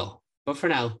platforms below. But for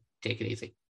now, take it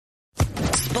easy.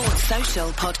 Sports Social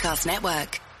Podcast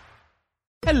Network.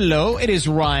 Hello, it is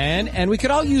Ryan, and we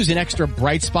could all use an extra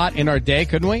bright spot in our day,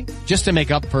 couldn't we? Just to make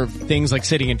up for things like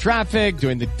sitting in traffic,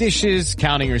 doing the dishes,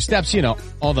 counting your steps,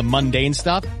 all the mundane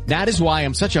stuff. That is why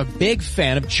I'm such a big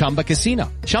fan of Chumba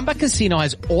Casino. Chumba Casino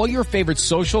has all your favorite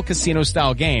social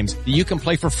casino-style games that you can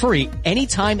play for free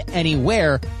anytime,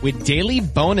 anywhere, with daily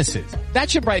bonuses. That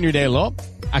should brighten your day a little.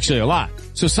 Actually, a lot.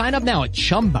 So sign up now at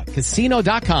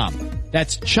ChumbaCasino.com.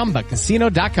 That's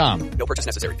ChumbaCasino.com. No purchase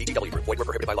necessary. VGW Group. Void where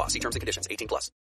prohibited by law. See terms and conditions. 18+.